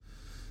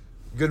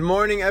Good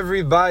morning,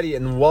 everybody,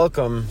 and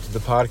welcome to the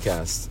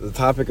podcast. The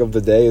topic of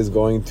the day is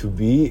going to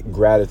be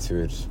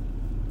gratitude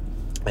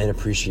and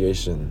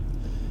appreciation.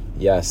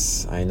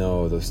 Yes, I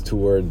know, those two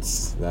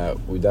words that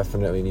we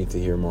definitely need to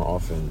hear more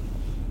often.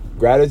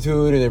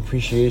 Gratitude and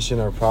appreciation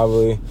are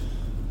probably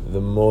the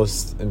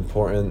most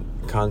important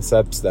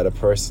concepts that a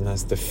person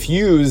has to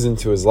fuse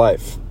into his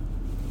life.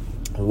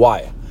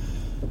 Why?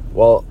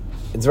 Well,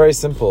 it's very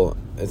simple.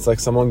 It's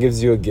like someone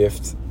gives you a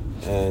gift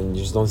and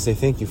you just don't say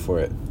thank you for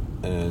it.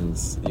 And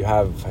you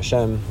have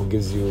Hashem who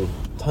gives you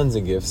tons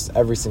of gifts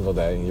every single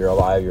day. You're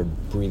alive, you're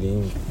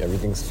breathing,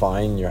 everything's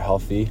fine, you're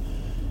healthy,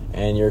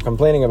 and you're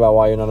complaining about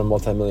why you're not a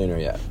multimillionaire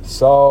yet.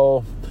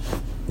 So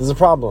there's a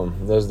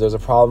problem. There's a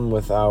problem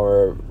with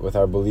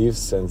our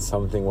beliefs, and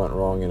something went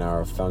wrong in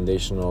our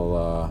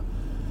foundational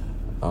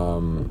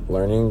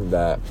learning,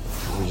 that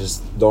we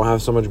just don't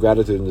have so much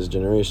gratitude in this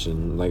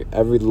generation. Like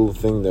every little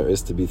thing there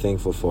is to be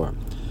thankful for.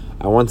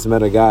 I once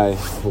met a guy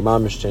who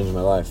mamish changed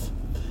my life.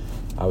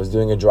 I was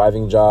doing a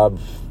driving job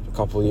a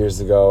couple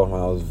years ago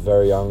when I was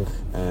very young,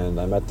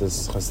 and I met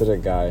this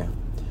Hasidic guy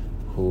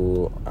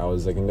who I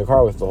was in the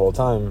car with the whole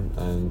time,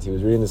 and he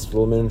was reading this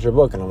little miniature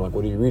book, and I'm like,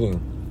 what are you reading?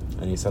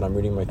 And he said, I'm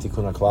reading my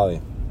Tikkun HaKlali,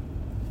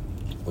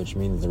 which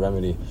means the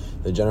remedy,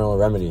 the general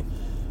remedy.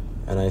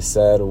 And I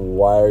said,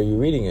 why are you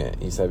reading it?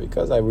 He said,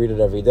 because I read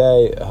it every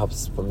day, it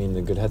helps put me in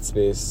a good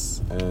headspace.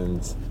 And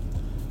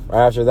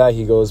right after that,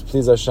 he goes,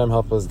 please Hashem,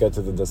 help us get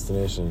to the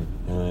destination.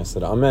 And I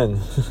said,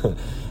 Amen.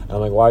 And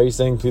I'm like, why are you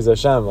saying please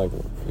Hashem? Like,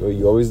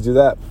 you always do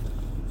that.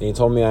 And he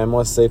told me I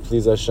must say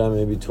please Hashem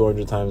maybe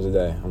 200 times a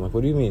day. I'm like,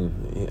 what do you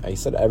mean? He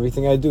said,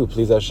 everything I do,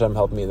 please Hashem,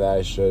 help me that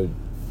I should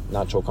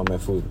not choke on my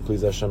food.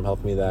 Please Hashem,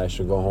 help me that I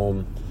should go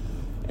home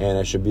and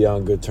I should be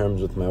on good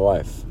terms with my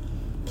wife.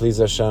 Please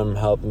Hashem,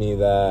 help me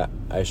that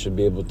I should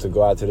be able to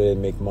go out today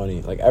and make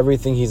money. Like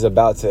everything he's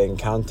about to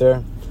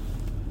encounter,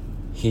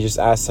 he just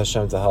asks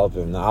Hashem to help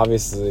him. Now,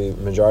 obviously,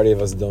 majority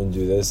of us don't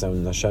do this,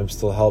 and Hashem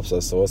still helps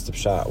us. So, what's the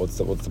pshat? What's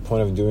the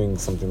point of doing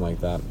something like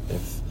that?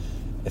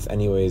 If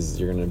anyways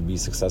you're going to be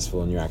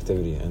successful in your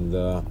activity. And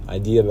the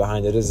idea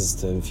behind it is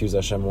to infuse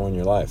Hashem more in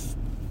your life.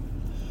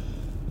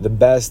 The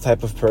best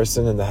type of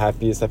person and the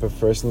happiest type of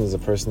person is a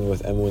person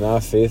with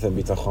emunah, faith, and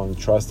bitachon,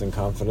 trust and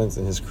confidence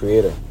in his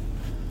Creator.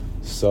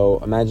 So,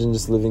 imagine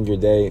just living your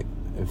day,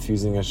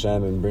 infusing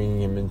Hashem and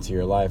bringing Him into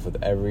your life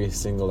with every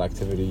single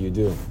activity you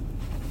do.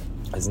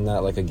 Isn't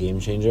that like a game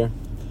changer?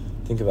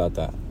 Think about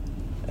that.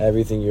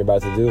 Everything you're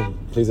about to do,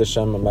 please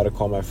Hashem, I'm about to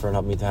call my friend,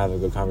 help me to have a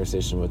good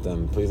conversation with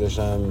them. Please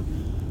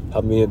Hashem,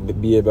 help me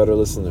be a better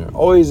listener.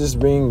 Always just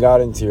bringing God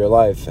into your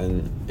life,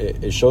 and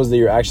it shows that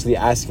you're actually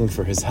asking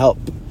for His help.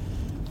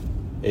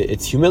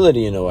 It's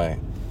humility in a way.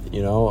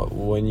 You know,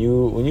 when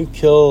you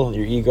kill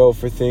your ego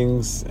for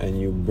things and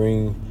you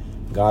bring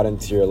God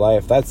into your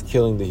life, that's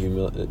killing the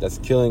humility. That's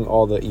killing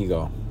all the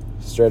ego.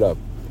 Straight up.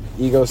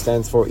 Ego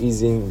stands for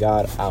easing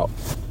God out.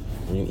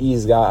 When you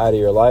ease God out of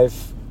your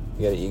life,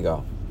 you get an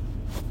ego.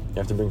 You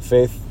have to bring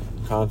faith,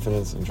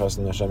 confidence, and trust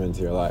in Hashem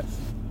into your life.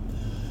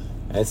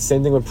 And it's the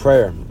same thing with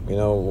prayer. You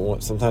know,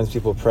 sometimes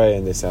people pray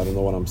and they say, I don't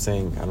know what I'm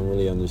saying. I don't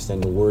really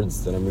understand the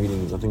words that I'm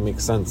reading. Nothing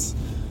makes sense.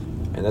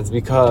 And that's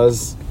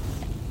because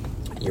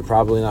you're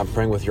probably not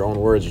praying with your own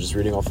words. You're just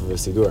reading off of a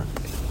siddur.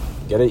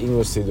 Get an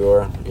English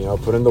siddur. You know,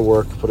 put in the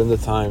work, put in the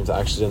time to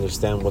actually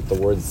understand what the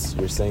words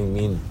you're saying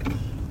mean.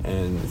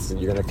 And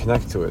you're going to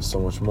connect to it so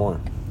much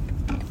more.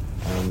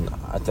 And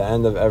at the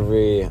end of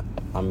every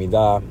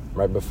Amidah,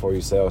 right before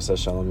you say Oseh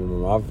Shalom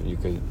Yomamav, you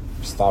could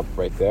stop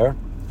right there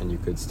and you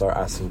could start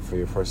asking for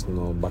your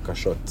personal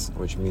bakashot,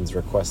 which means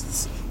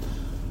requests.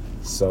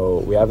 So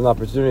we have an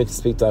opportunity to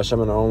speak to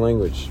Hashem in our own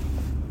language.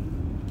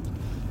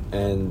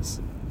 And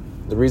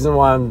the reason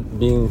why I'm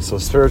being so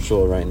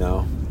spiritual right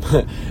now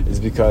is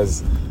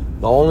because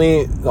the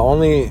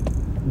only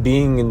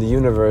being in the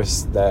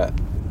universe that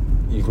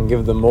you can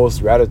give the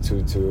most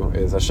gratitude to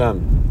is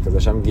Hashem, because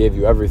Hashem gave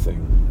you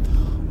everything.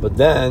 But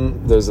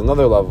then there's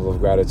another level of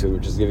gratitude,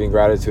 which is giving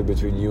gratitude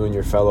between you and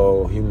your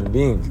fellow human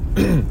being,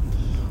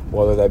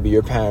 whether that be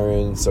your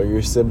parents or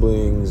your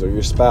siblings or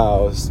your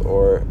spouse,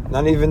 or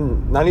not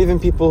even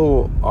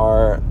people who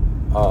are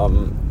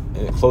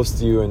close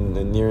to you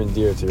and near and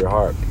dear to your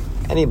heart.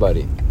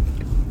 Anybody.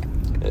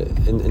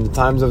 In the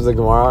times of the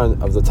Gemara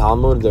of the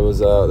Talmud, there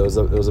was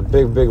a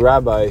big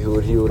rabbi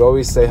he would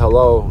always say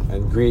hello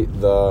and greet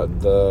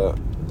the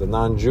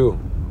non-Jew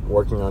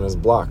working on his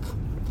block.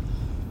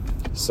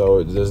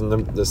 So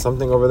there's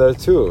something over there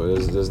too.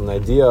 There's an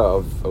idea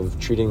of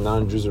treating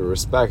non-Jews with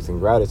respect and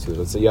gratitude.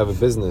 Let's say you have a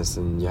business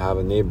and you have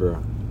a neighbor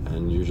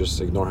and you just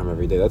ignore him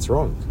every day. That's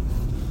wrong.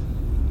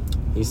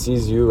 He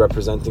sees you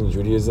representing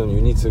Judaism.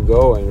 You need to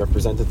go and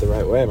represent it the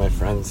right way, my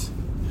friends.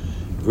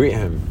 Greet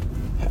him.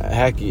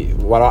 Heck,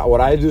 what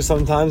I do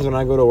sometimes when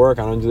I go to work,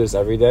 I don't do this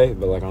every day,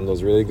 but like on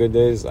those really good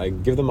days, I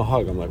give them a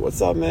hug. I'm like,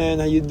 what's up, man?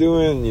 How you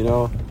doing? You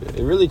know,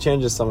 it really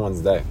changes someone's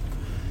day.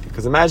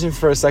 Because imagine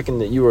for a second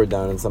that you were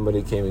down and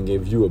somebody came and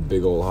gave you a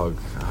big old hug.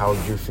 How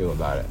would you feel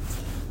about it?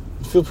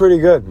 You'd feel pretty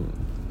good.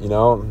 You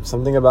know,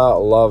 something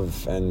about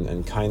love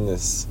and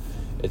kindness.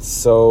 It's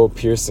so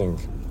piercing.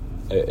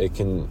 it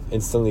can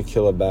instantly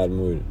kill a bad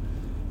mood.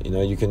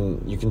 You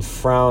can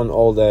frown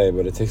all day,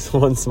 but it takes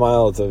one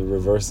smile to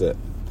reverse it.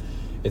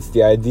 It's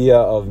the idea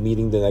of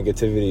meeting the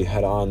negativity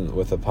head on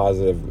with a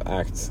positive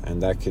act,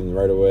 and that can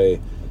right away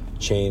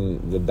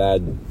change the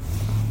bad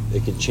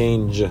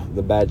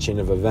chain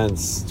of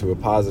events to a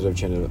positive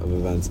chain of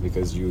events,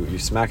 because you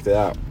smacked it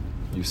out.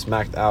 You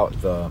smacked out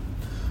the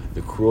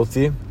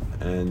cruelty,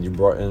 and you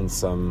brought in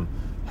some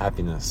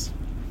happiness.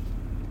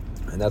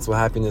 And that's what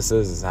happiness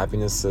is.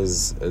 Happiness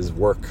is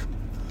work.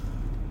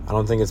 I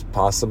don't think it's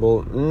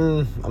possible.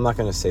 I'm not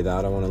going to say that.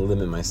 I don't want to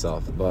limit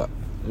myself. But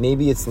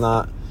maybe it's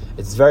not.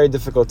 It's a very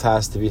difficult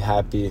task to be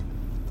happy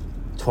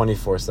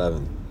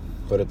 24/7.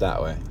 Put it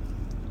that way.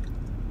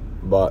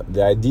 But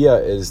the idea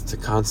is to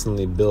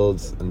constantly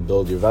build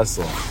your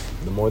vessel.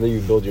 The more that you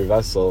build your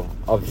vessel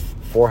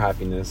for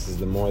happiness, is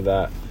the more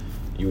that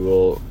you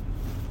will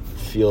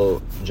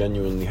feel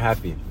genuinely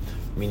happy.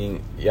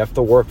 Meaning, you have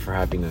to work for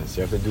happiness.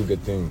 You have to do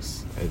good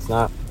things. It's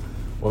not...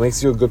 What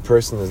makes you a good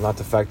person is not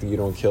the fact that you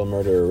don't kill,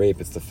 murder, or rape.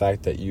 It's the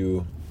fact that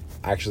you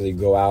actually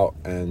go out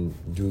and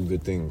do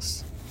good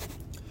things.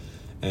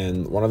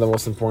 And one of the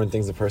most important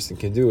things a person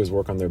can do is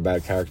work on their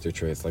bad character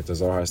traits. Like the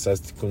Zohar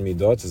says, Tikkun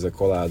Midot is a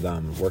kol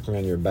ha'adam. Working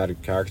on your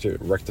bad character,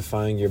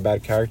 rectifying your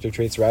bad character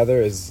traits, rather,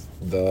 it's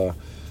the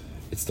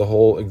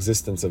whole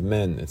existence of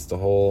men. It's the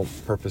whole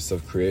purpose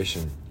of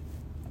creation.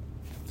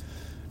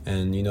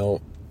 And,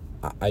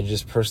 I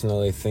just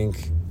personally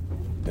think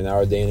in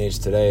our day and age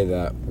today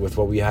that with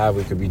what we have,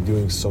 we could be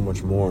doing so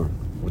much more.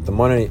 With the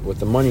money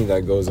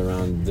that goes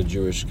around the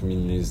Jewish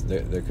communities,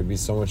 there could be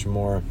so much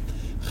more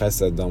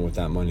chesed done with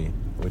that money,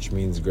 which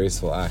means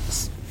graceful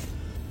acts.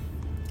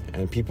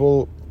 And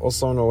people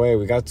also, in a way,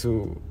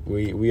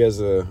 we as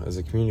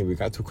a community, we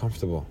got too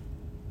comfortable.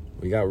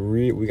 We got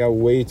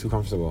way too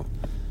comfortable.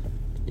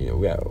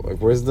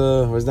 Where's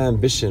the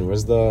ambition?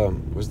 Where's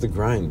the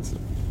grind?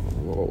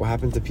 What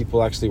happened to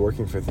people actually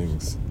working for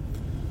things?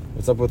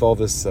 What's up with all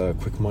this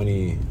quick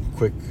money,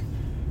 quick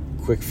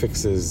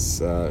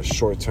fixes,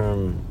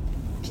 short-term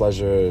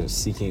pleasure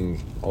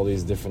seeking, all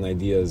these different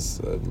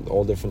ideas,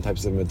 all different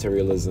types of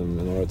materialism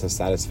in order to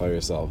satisfy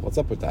yourself? What's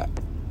up with that?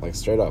 Like,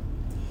 straight up.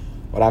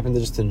 What happened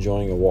to just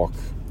enjoying a walk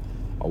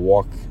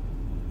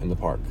in the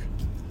park?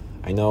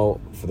 I know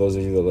for those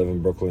of you that live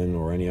in Brooklyn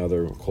or any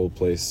other cold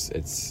place,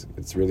 it's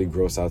really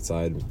gross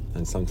outside,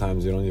 and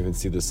sometimes you don't even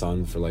see the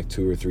sun for like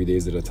 2 or 3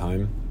 days at a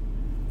time.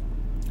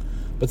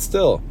 But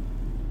still,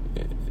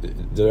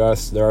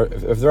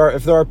 if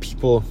there are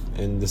people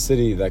in the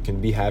city that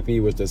can be happy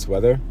with this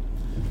weather,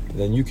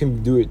 then you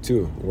can do it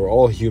too. We're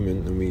all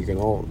human, and we can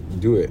all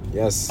do it.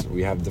 Yes,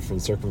 we have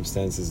different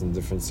circumstances and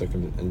different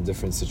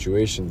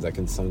situations that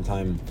can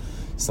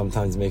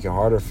sometimes make it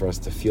harder for us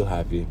to feel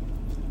happy.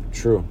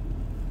 True.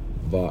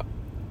 But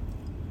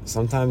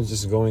sometimes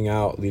just going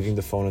out, leaving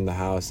the phone in the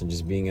house, and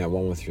just being at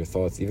one with your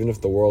thoughts, even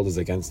if the world is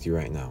against you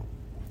right now,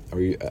 or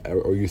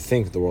you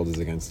think the world is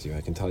against you,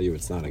 I can tell you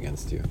it's not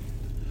against you.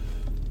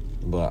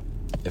 But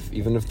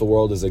even if the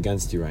world is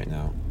against you right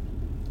now,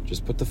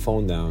 just put the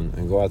phone down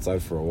and go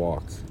outside for a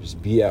walk.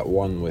 Just be at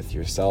one with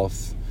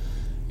yourself.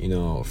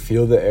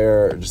 Feel the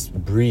air. Just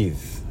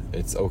breathe.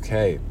 It's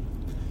okay.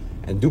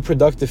 And do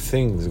productive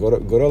things. Go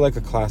to like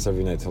a class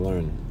every night to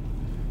learn.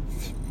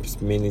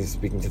 Mainly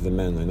speaking to the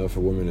men. I know for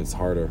women it's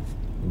harder,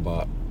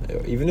 but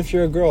even if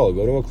you're a girl,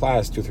 go to a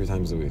class 2-3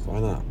 times a week. Why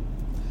not?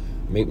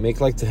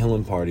 Make like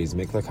Tehillim parties.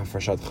 Make like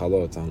hafrashat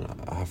chalot,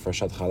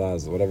 hafrashat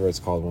chalaz, whatever it's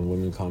called, when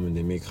women come and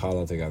they make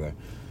challah together,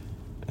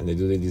 and they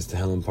do these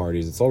Tehillim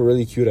parties. It's all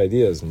really cute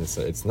ideas, and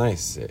it's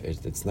nice.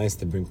 It's nice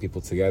to bring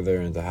people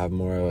together and to have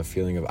more of a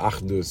feeling of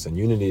achdus and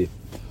unity.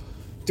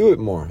 Do it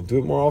more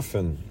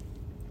often.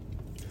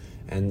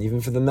 And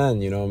even for the men,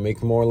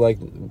 make more like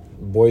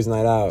boys'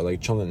 night out, like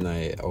cholent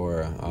night,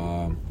 or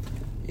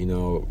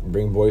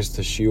bring boys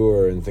to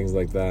shiur and things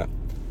like that.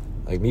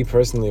 Like me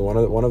personally,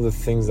 one of the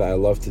things that I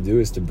love to do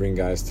is to bring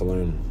guys to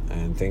learn,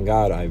 and thank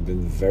God I've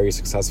been very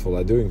successful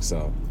at doing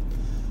so.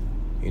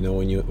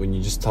 When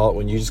you just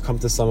come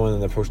to someone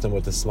and approach them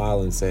with a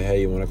smile and say,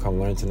 hey, you want to come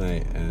learn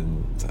tonight,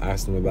 and to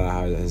ask them about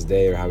how his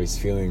day or how he's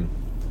feeling,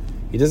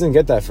 he doesn't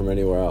get that from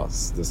anywhere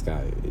else. This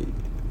guy.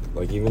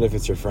 Like, even if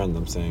it's your friend,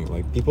 I'm saying,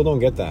 like, people don't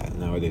get that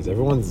nowadays.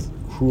 Everyone's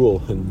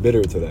cruel and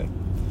bitter today.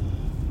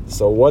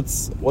 So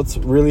what's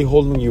really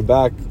holding you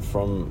back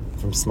from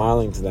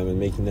smiling to them and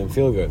making them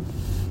feel good?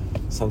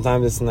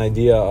 Sometimes it's an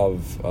idea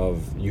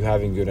of you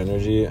having good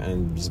energy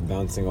and just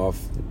bouncing off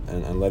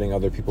and letting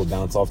other people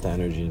bounce off the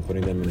energy and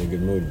putting them in a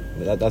good mood.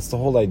 That's the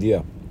whole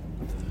idea.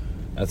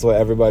 That's why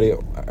every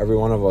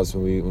one of us,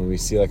 when we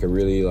see like a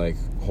really like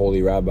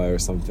holy rabbi or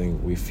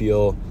something, we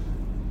feel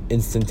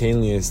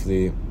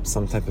instantaneously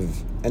some type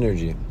of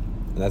energy,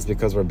 and that's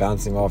because we're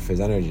bouncing off his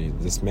energy.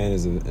 This man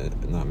is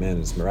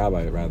it's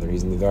rabbi rather.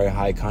 He's in the very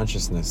high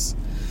consciousness,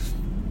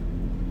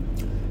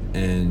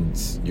 and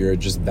you're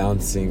just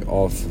bouncing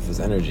off of his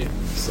energy.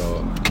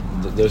 So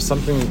there's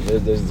something.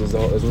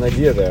 There's an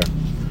idea there.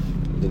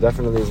 There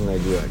definitely is an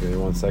idea. Give me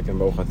 1 second.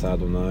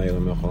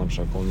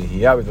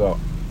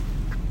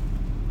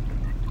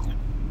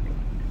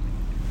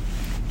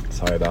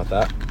 Sorry about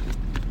that.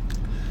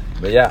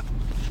 But yeah,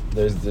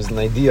 there's an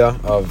idea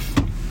of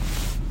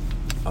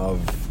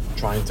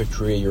trying to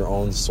create your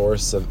own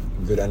source of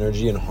good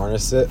energy and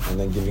harness it and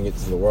then giving it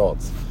to the world.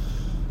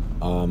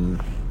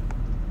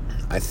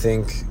 I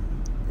think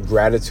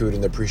gratitude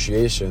and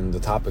appreciation, the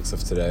topics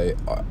of today,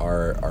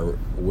 are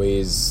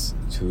ways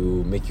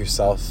to make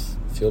yourself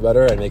feel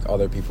better and make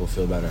other people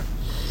feel better.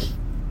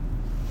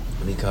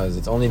 Because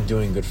it's only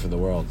doing good for the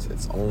world.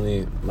 It's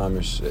only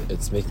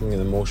it's making an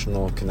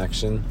emotional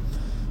connection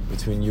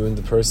between you and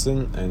the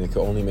person, and it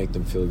can only make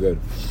them feel good.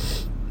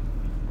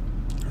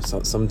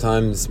 So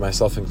sometimes,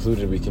 myself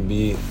included, we can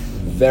be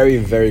very,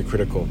 very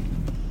critical.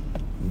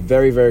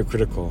 Very, very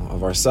critical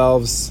of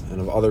ourselves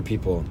and of other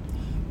people.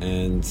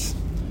 And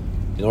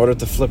in order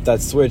to flip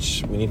that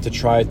switch, we need to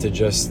try to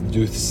just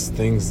do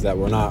things that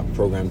we're not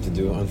programmed to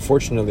do.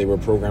 Unfortunately, we're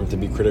programmed to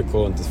be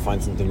critical and to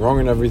find something wrong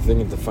in everything,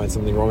 and to find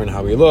something wrong in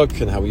how we look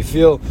and how we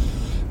feel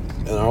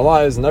in our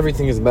lives, and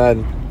everything is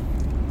bad.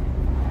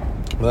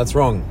 But that's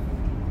wrong,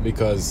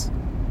 because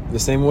the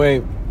same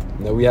way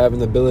that we have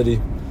an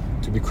ability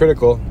to be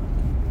critical,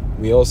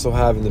 we also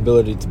have an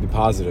ability to be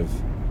positive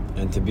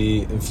and to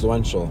be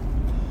influential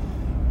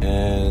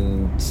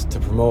and to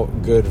promote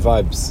good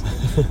vibes.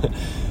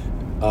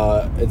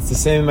 It's the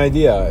same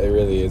idea,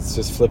 it's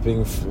just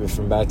flipping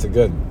from bad to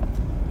good.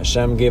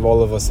 Hashem gave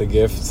all of us a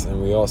gift,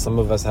 and some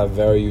of us have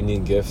very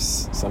unique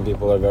gifts. Some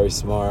people are very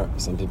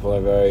smart, some people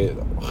are very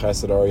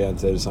chesed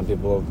oriented, some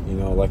people,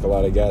 like a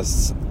lot of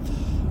guests.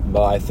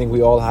 But I think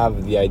we all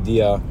have the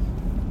idea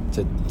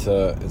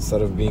to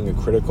instead of being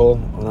critical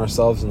on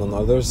ourselves and on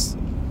others,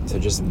 to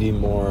just be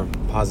more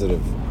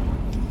positive.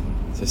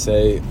 To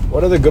say,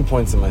 what are the good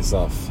points in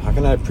myself? How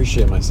can I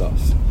appreciate myself?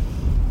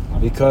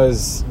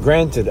 Because,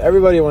 granted,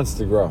 everybody wants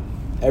to grow.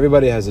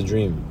 Everybody has a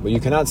dream. But you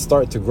cannot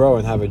start to grow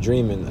and have a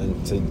dream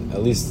and to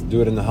at least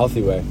do it in a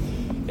healthy way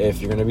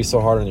if you're going to be so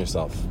hard on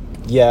yourself.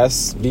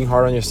 Yes, being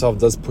hard on yourself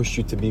does push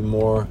you to be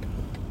more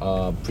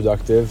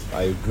productive.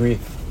 I agree,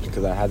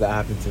 because I had that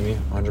happen to me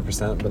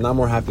 100%, but not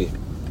more happy.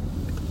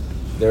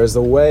 There's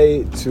a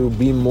way to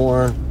be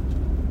more,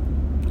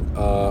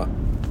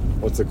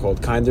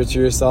 kinder to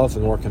yourself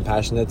and more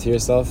compassionate to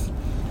yourself,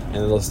 and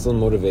it'll still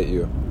motivate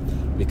you.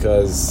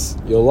 Because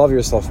you'll love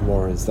yourself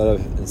more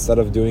instead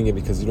of doing it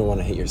because you don't want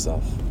to hate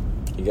yourself.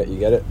 You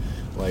get it?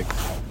 Like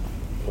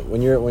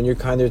when you're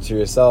kinder to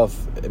yourself,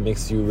 it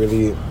makes you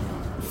really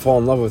fall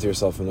in love with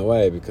yourself in a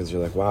way, because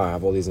you're like, wow, I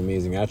have all these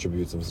amazing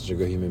attributes. I'm such a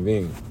good human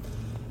being,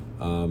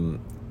 and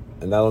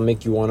that'll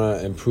make you want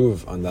to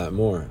improve on that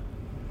more,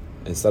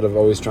 instead of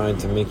always trying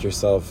to make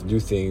yourself do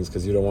things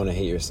because you don't want to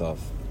hate yourself.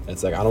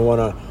 It's like I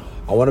want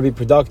to be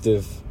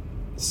productive,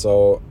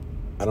 so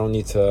I don't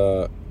need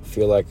to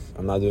feel like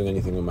I'm not doing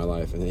anything with my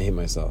life and I hate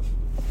myself.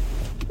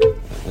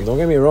 And don't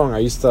get me wrong, I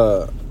used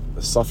to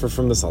suffer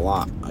from this a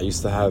lot. I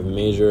used to have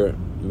major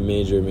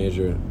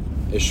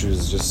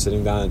issues just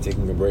sitting down and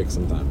taking a break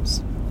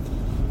sometimes.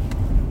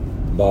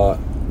 But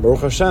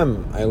Baruch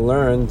Hashem, I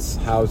learned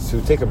how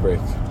to take a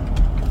break.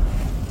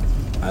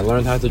 I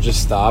learned how to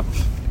just stop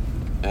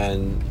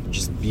and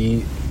just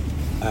be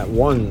at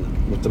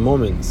one with the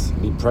moment,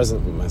 be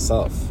present with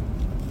myself.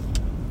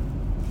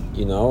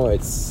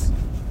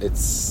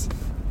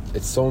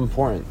 It's so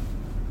important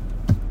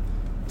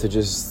to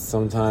just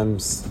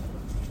sometimes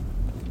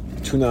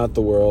tune out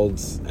the world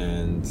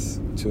and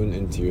tune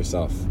into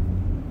yourself.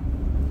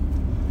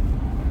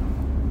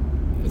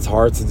 It's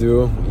hard to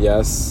do,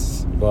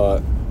 yes,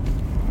 but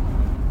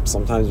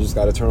sometimes you just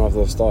got to turn off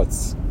those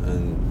thoughts.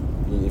 And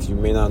if you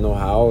may not know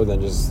how,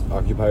 then just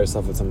occupy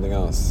yourself with something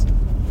else.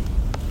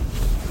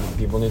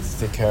 People need to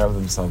take care of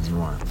themselves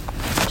more,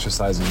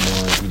 exercising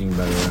more, eating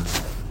better,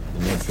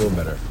 and they'll feel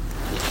better.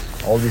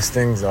 All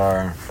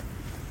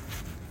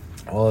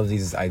of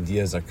these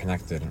ideas are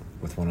connected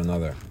with one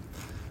another.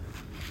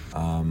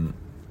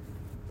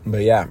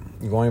 But yeah,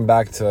 going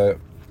back to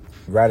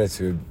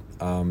gratitude,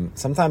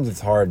 sometimes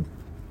it's hard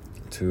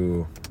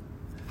to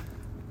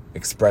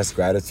express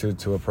gratitude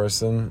to a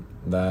person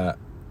that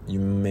you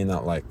may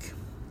not like.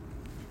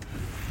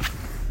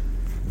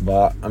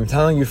 But I'm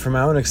telling you from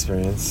my own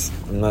experience,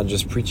 I'm not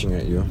just preaching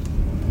at you,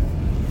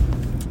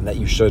 that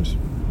you should.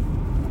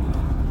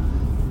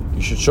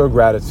 You should show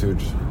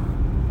gratitude.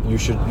 You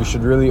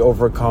should really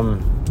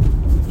overcome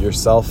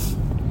yourself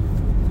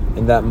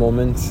in that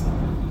moment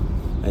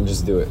and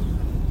just do it.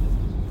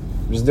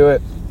 Just do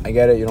it. I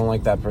get it, you don't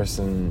like that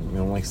person, you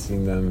don't like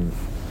seeing them,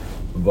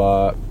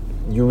 but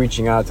you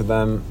reaching out to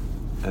them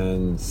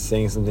and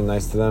saying something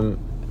nice to them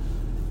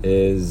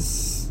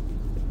it's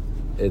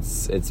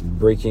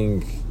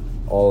breaking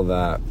all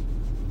of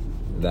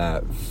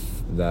that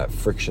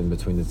friction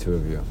between the two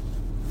of you.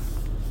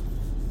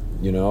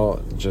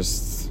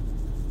 Just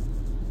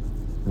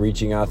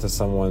reaching out to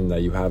someone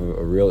that you have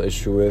a real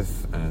issue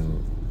with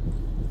and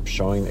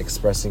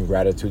expressing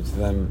gratitude to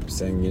them,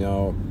 saying,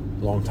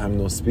 long time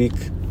no speak,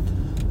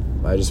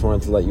 but I just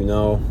wanted to let you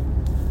know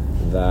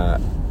that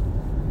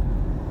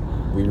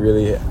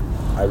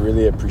I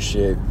really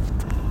appreciate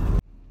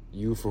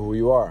you for who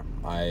you are.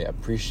 I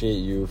appreciate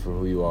you for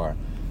who you are.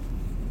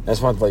 I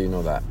just wanted to let you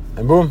know that.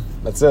 And boom,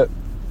 that's it.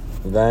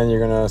 Then you're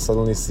going to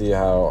suddenly see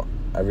how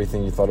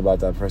everything you thought about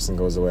that person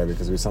goes away,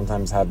 because we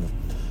sometimes have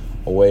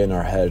a way in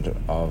our head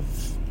of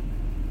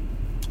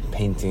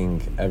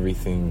painting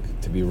everything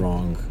to be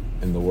wrong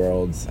in the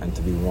world and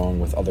to be wrong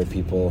with other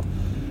people.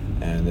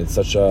 And it's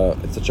such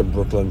a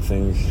Brooklyn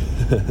thing,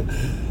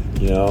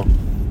 you know.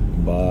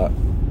 But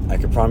I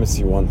can promise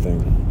you one thing,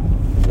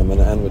 and I'm going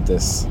to end with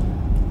this.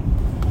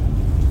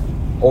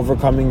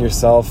 Overcoming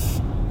yourself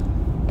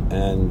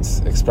and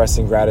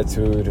expressing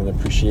gratitude and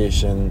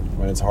appreciation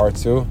when it's hard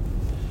to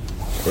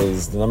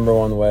is the number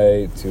one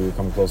way to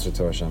come closer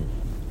to Hashem,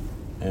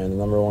 and the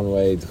number one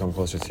way to come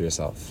closer to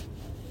yourself.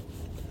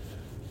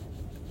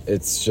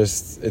 It's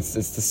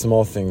the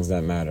small things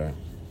that matter.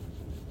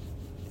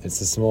 It's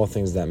the small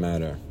things that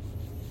matter.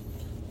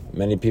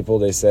 Many people,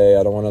 they say,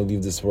 I don't want to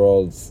leave this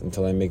world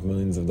until I make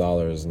millions of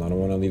dollars, and I don't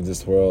want to leave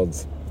this world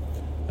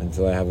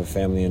until I have a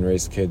family and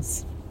raise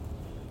kids.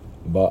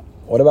 But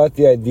what about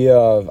the idea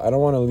of, I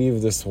don't want to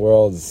leave this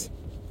world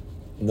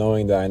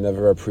knowing that I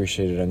never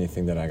appreciated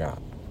anything that I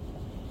got?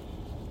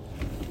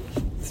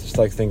 Just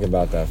think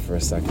about that for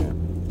a second.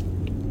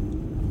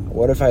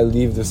 What if I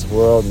leave this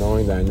world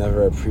knowing that I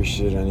never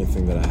appreciated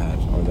anything that I had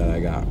or that I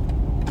got?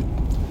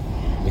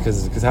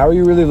 Because how are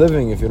you really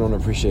living if you don't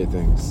appreciate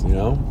things, you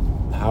know?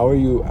 How are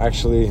you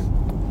actually,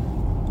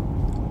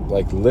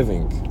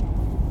 living?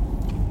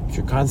 If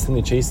you're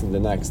constantly chasing the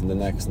next and the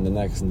next and the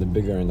next and the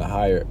bigger and the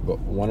higher, but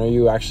when are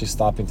you actually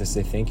stopping to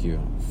say thank you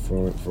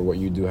for what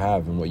you do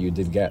have and what you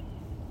did get?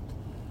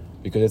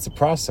 Because it's a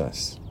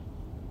process.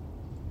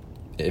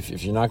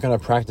 If you're not going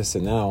to practice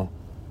it now,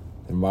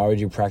 then why would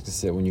you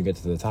practice it when you get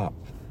to the top?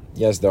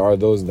 Yes, there are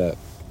those that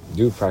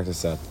do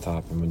practice at the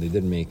top and when they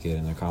did make it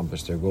and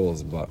accomplish their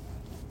goals, but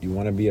you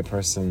want to be a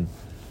person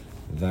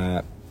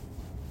that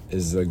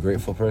is a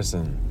grateful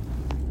person.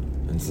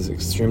 And this is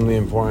extremely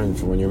important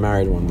for when you're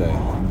married one day,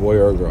 boy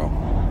or girl.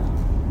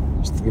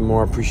 Just to be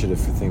more appreciative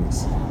for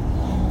things.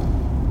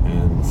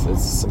 And it's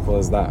as simple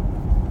as that.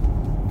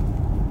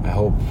 I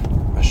hope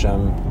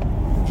Hashem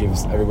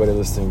gives everybody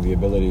listening the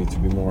ability to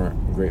be more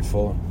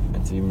grateful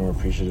and to be more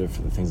appreciative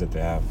for the things that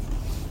they have.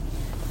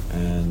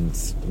 And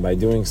by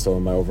doing so,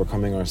 by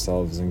overcoming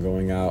ourselves and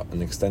going out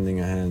and extending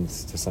a hand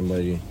to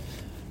somebody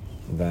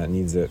that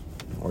needs it,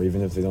 or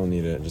even if they don't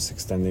need it, just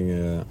extending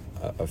a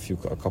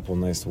couple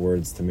nice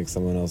words to make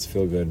someone else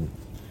feel good.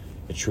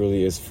 It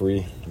truly is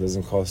free. It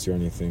doesn't cost you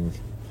anything.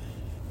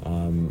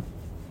 And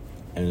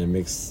it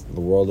makes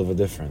the world of a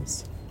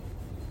difference.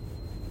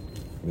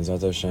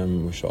 B'ezrat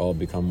Hashem, we should all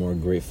become more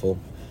grateful,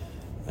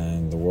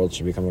 and the world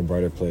should become a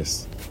brighter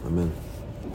place. Amen.